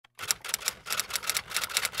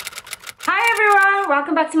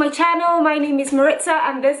welcome back to my channel. My name is Meritza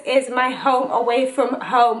and this is my home away from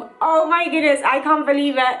home. Oh my goodness, I can't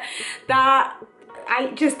believe it that I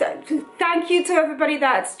just thank you to everybody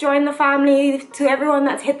that's joined the family, to everyone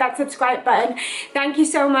that's hit that subscribe button. Thank you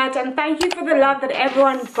so much, and thank you for the love that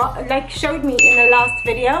everyone showed me in the last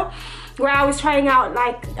video where I was trying out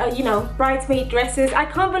you know, bridesmaid dresses. I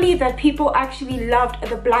can't believe that people actually loved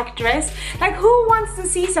the black dress. Like, who wants to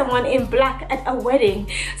see someone in black at a wedding?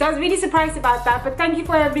 So I was really surprised about that. But thank you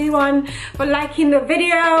for everyone for liking the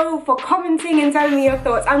video, for commenting and telling me your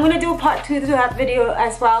thoughts. I'm gonna do a part 2 to that video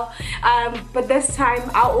as well, but this time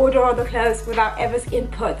I'll order all the clothes without Eva's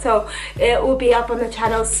input, so it will be up on the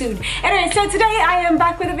channel soon. Anyway, so today I am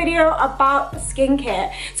back with a video about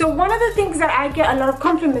skincare. So one of the things that I get a lot of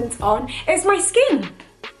compliments on is my skin.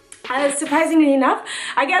 Surprisingly enough,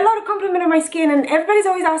 I get a lot of compliment on my skin, and everybody's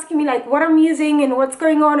always asking me like what I'm using and what's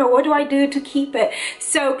going on, or what do I do to keep it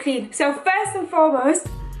so clean. So first and foremost,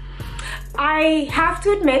 I have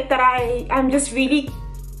to admit that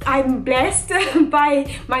I'm blessed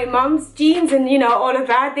by my mom's genes, and you know, all of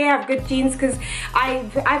that. They have good genes because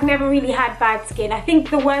I've never really had bad skin. I think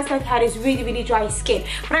the worst I've had is really dry skin.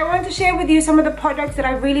 But I want to share with you some of the products that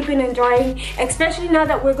I've really been enjoying, especially now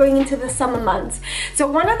that we're going into the summer months. So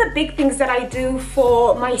one of the big things that I do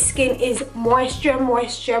for my skin is moisture.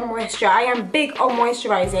 I am big on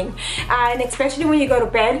moisturizing, and especially when you go to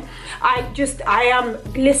bed, I am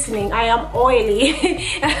glistening, I am oily.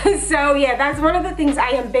 So yeah, that's one of the things I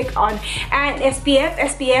am big on. And SPF.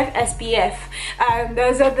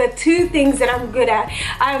 Those are the two things that I'm good at.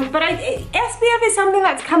 But SPF is something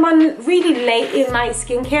that's come on really late in my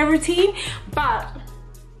skincare routine, but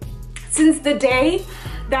since the day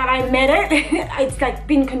that I met it, it's like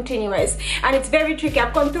been continuous, and it's very tricky.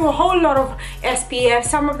 I've gone through a whole lot of SPF.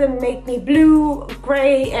 Some of them make me blue,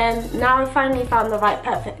 gray, and now I finally found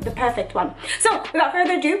the perfect one. So without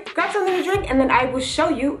further ado, grab something to drink and then I will show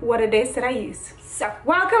you what it is that I use. So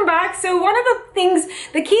welcome back. So one of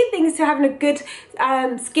the key things to having a good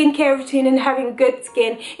skincare routine and having good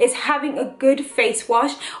skin is having a good face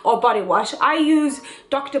wash or body wash. I use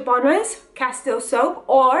Dr. Bonner's Castile soap,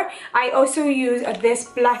 or I also use this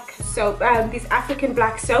black soap, this African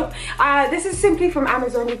black soap. This is simply from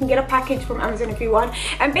Amazon. You can get a package from Amazon if you want.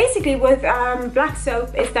 And basically with black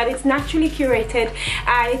soap is that it's naturally curated,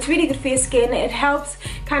 and it's really good for your skin. It helps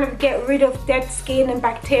kind of get rid of dead skin and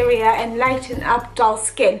bacteria and lighten up dull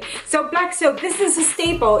skin. So black soap, this is a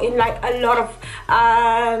staple in like a lot of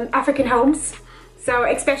African homes, so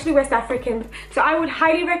especially West African. So I would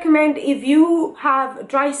highly recommend, if you have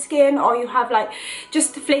dry skin or you have like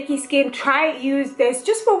just flaky skin, use this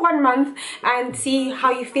just for 1 month and see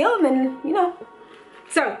how you feel, and then you know.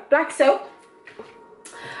 So black soap.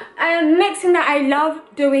 And next thing that I love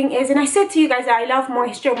doing is, and I said to you guys that I love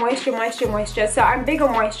moisture. So I'm big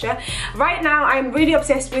on moisture. Right now I'm really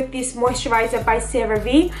obsessed with this moisturizer by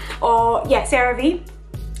CeraVe, or yeah, CeraVe.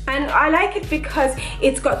 And I like it because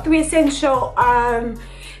it's got 3 essential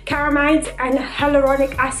ceramides and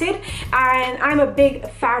hyaluronic acid, and I'm a big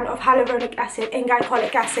fan of hyaluronic acid and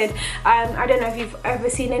glycolic acid. I don't know if you've ever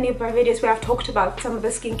seen any of my videos where I've talked about some of the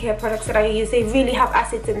skincare products that I use. They really have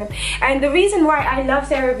acids in them, and the reason why I love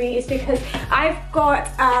CeraVe is because I've got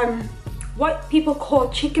what people call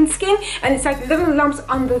chicken skin, and it's like little lumps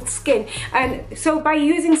on the skin, and so by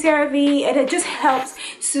using CeraVe, it just helps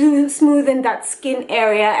smoothen that skin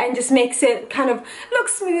area and just makes it kind of look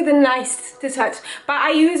smooth and nice to touch. But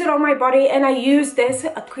I use it on my body, and I use this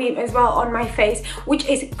cream as well on my face, which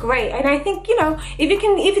is great. And I think, you know,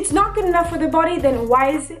 if it's not good enough for the body, then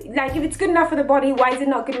if it's good enough for the body, why is it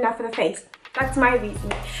not good enough for the face? That's my reason.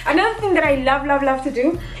 Another thing that I love to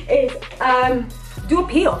do is do a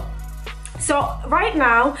peel. So right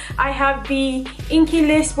now I have the Inky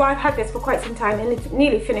List. Well, I've had this for quite some time and it's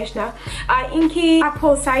nearly finished now. Inky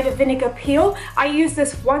apple cider vinegar peel. I use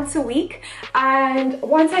this once a week, and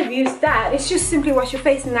once I've used that, it's just simply wash your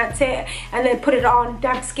face and that's it, and then put it on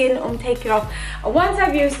damp skin and take it off. Once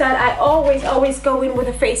I've used that, I always go in with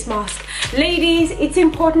a face mask. Ladies, it's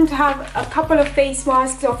important to have a couple of face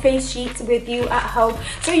masks or face sheets with you at home,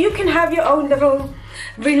 so you can have your own little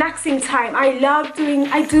relaxing time.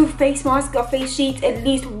 I do face mask or face sheets at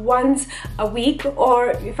least once a week,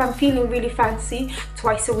 or if I'm feeling really fancy,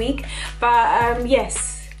 twice a week. But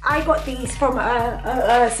yes, I got these from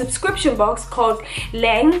a subscription box called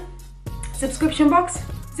Lang. Subscription box?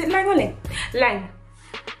 Is it Lang or Ling? Lang.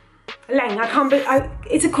 I can't believe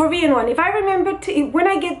it's a Korean one. If I remember to, when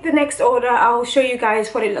I get the next order, I'll show you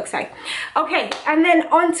guys what it looks like. Okay, and then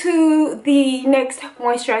on to the next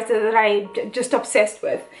moisturizer that I just obsessed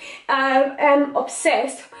with. I'm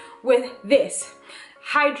obsessed with this.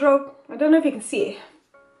 Hydro, I don't know if you can see it.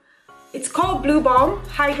 It's called Blue Balm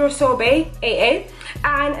Hydro Sorbet AA,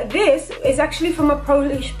 and this is actually from a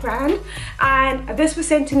Polish brand, and this was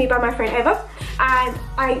sent to me by my friend Eva, and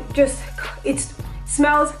it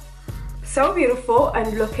smells so beautiful.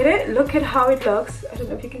 And look at it, look at how it looks. I don't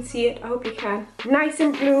know if you can see it, I hope you can. Nice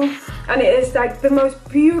and blue, and it is like the most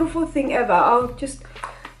beautiful thing ever.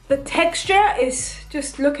 The texture is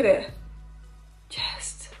just, look at it,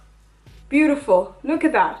 just beautiful. Look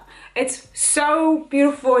at that. It's so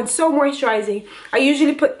beautiful and so moisturizing. I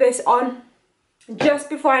usually put this on just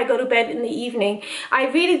before I go to bed in the evening. I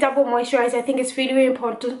really double moisturize. I think it's really, really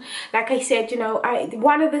important. Like I said, you know,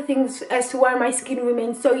 one of the things as to why my skin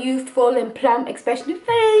remains so youthful and plump, especially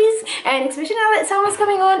face, and especially now that summer's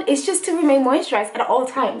coming on, is just to remain moisturized at all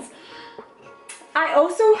times. I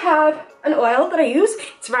also have an oil that I use.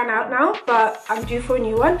 It's run out now, but I'm due for a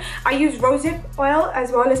new one. I use rosehip oil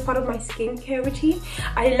as well as part of my skincare routine.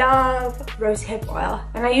 I love rosehip oil,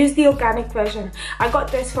 and I use the organic version. I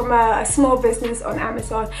got this from a small business on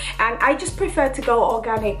Amazon, and I just prefer to go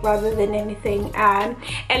organic rather than anything.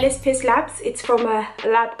 Ellis Piss Labs, it's from a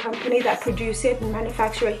lab company that produce it and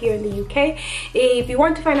manufacture it here in the UK. If you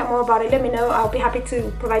want to find out more about it, let me know. I'll be happy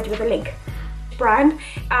to provide you with a link. Brand.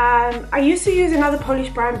 I used to use another Polish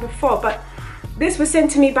brand before, but this was sent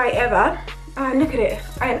to me by Eva, and look at it,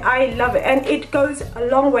 and I love it, and it goes a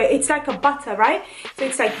long way. It's like a butter, right? So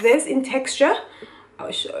it's like this in texture.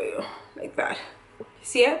 I'll show you like that.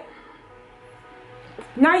 See it?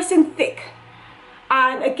 Nice and thick.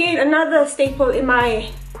 And again, another staple in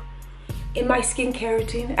my skincare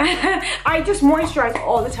routine. I just moisturize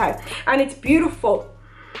all the time, and it's beautiful.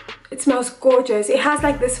 It smells gorgeous. It has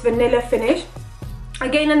like this vanilla finish.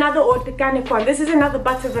 Again, another organic one. This is another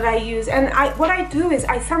butter that I use, and what I do is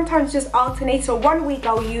I sometimes just alternate. So one week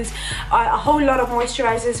I'll use a whole lot of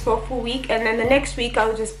moisturizers for a full week, and then the next week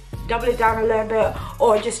I'll just double it down a little bit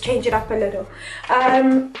or just change it up a little.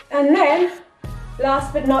 And then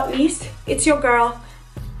last but not least, it's your girl.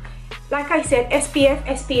 Like I said,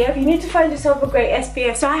 SPF. You need to find yourself a great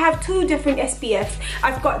SPF. So I have two different SPFs.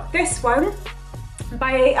 I've got this one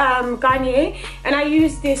by Garnier, and I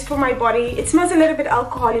use this for my body. It smells a little bit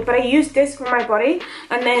alcoholic, but I use this for my body.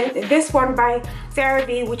 And then this one by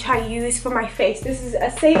CeraVe, which I use for my face. This is a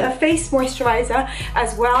face moisturizer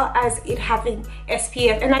as well as it having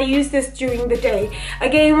SPF, and I use this during the day.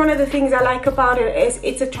 Again, one of the things I like about it is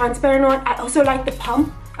it's a transparent one. I also like the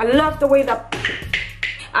pump. I love the way that,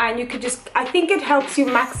 and you could just, I think it helps you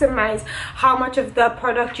maximize how much of the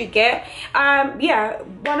product you get. Yeah,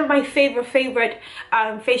 one of my favorite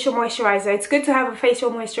facial moisturizer. It's good to have a facial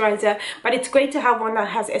moisturizer, but it's great to have one that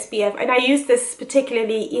has SPF, and I use this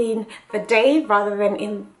particularly in the day rather than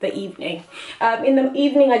in the evening. In the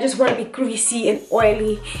evening I just want to be greasy and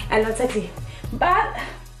oily and not sexy. But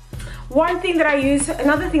one thing that I use,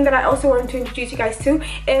 another thing that I also want to introduce you guys to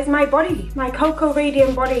is my Cocoa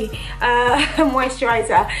Radiant Body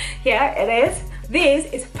moisturizer. Here it is.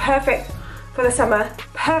 This is perfect for the summer.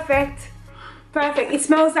 Perfect. It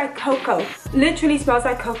smells like cocoa. Literally smells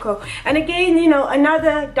like cocoa. And again, you know,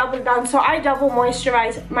 another double down. So I double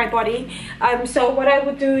moisturize my body. So what I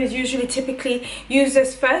would do is typically use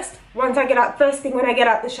this first first thing when I get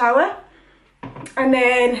out the shower, and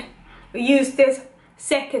then use this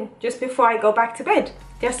second just before I go back to bed,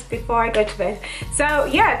 So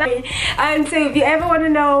yeah, and so if you ever want to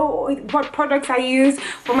know what products I use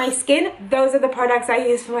for my skin, those are the products I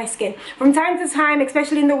use for my skin. From time to time,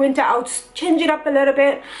 especially in the winter, I'll change it up a little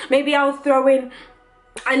bit. Maybe I'll throw in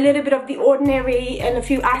a little bit of The Ordinary and a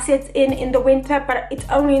few acids in the winter, but it's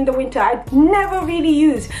only in the winter. I never really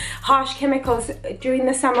use harsh chemicals during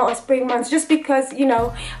the summer or spring months, just because, you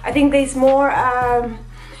know, I think there's more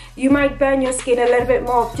you might burn your skin a little bit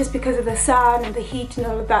more just because of the sun and the heat and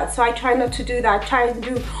all of that. So I try not to do that. I try and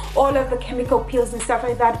do all of the chemical peels and stuff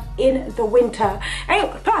like that in the winter.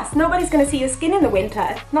 And plus, nobody's going to see your skin in the winter.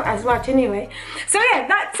 Not as much anyway. So yeah,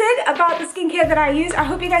 that's it about the skincare that I use. I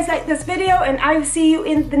hope you guys liked this video, and I will see you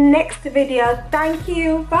in the next video. Thank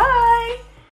you. Bye.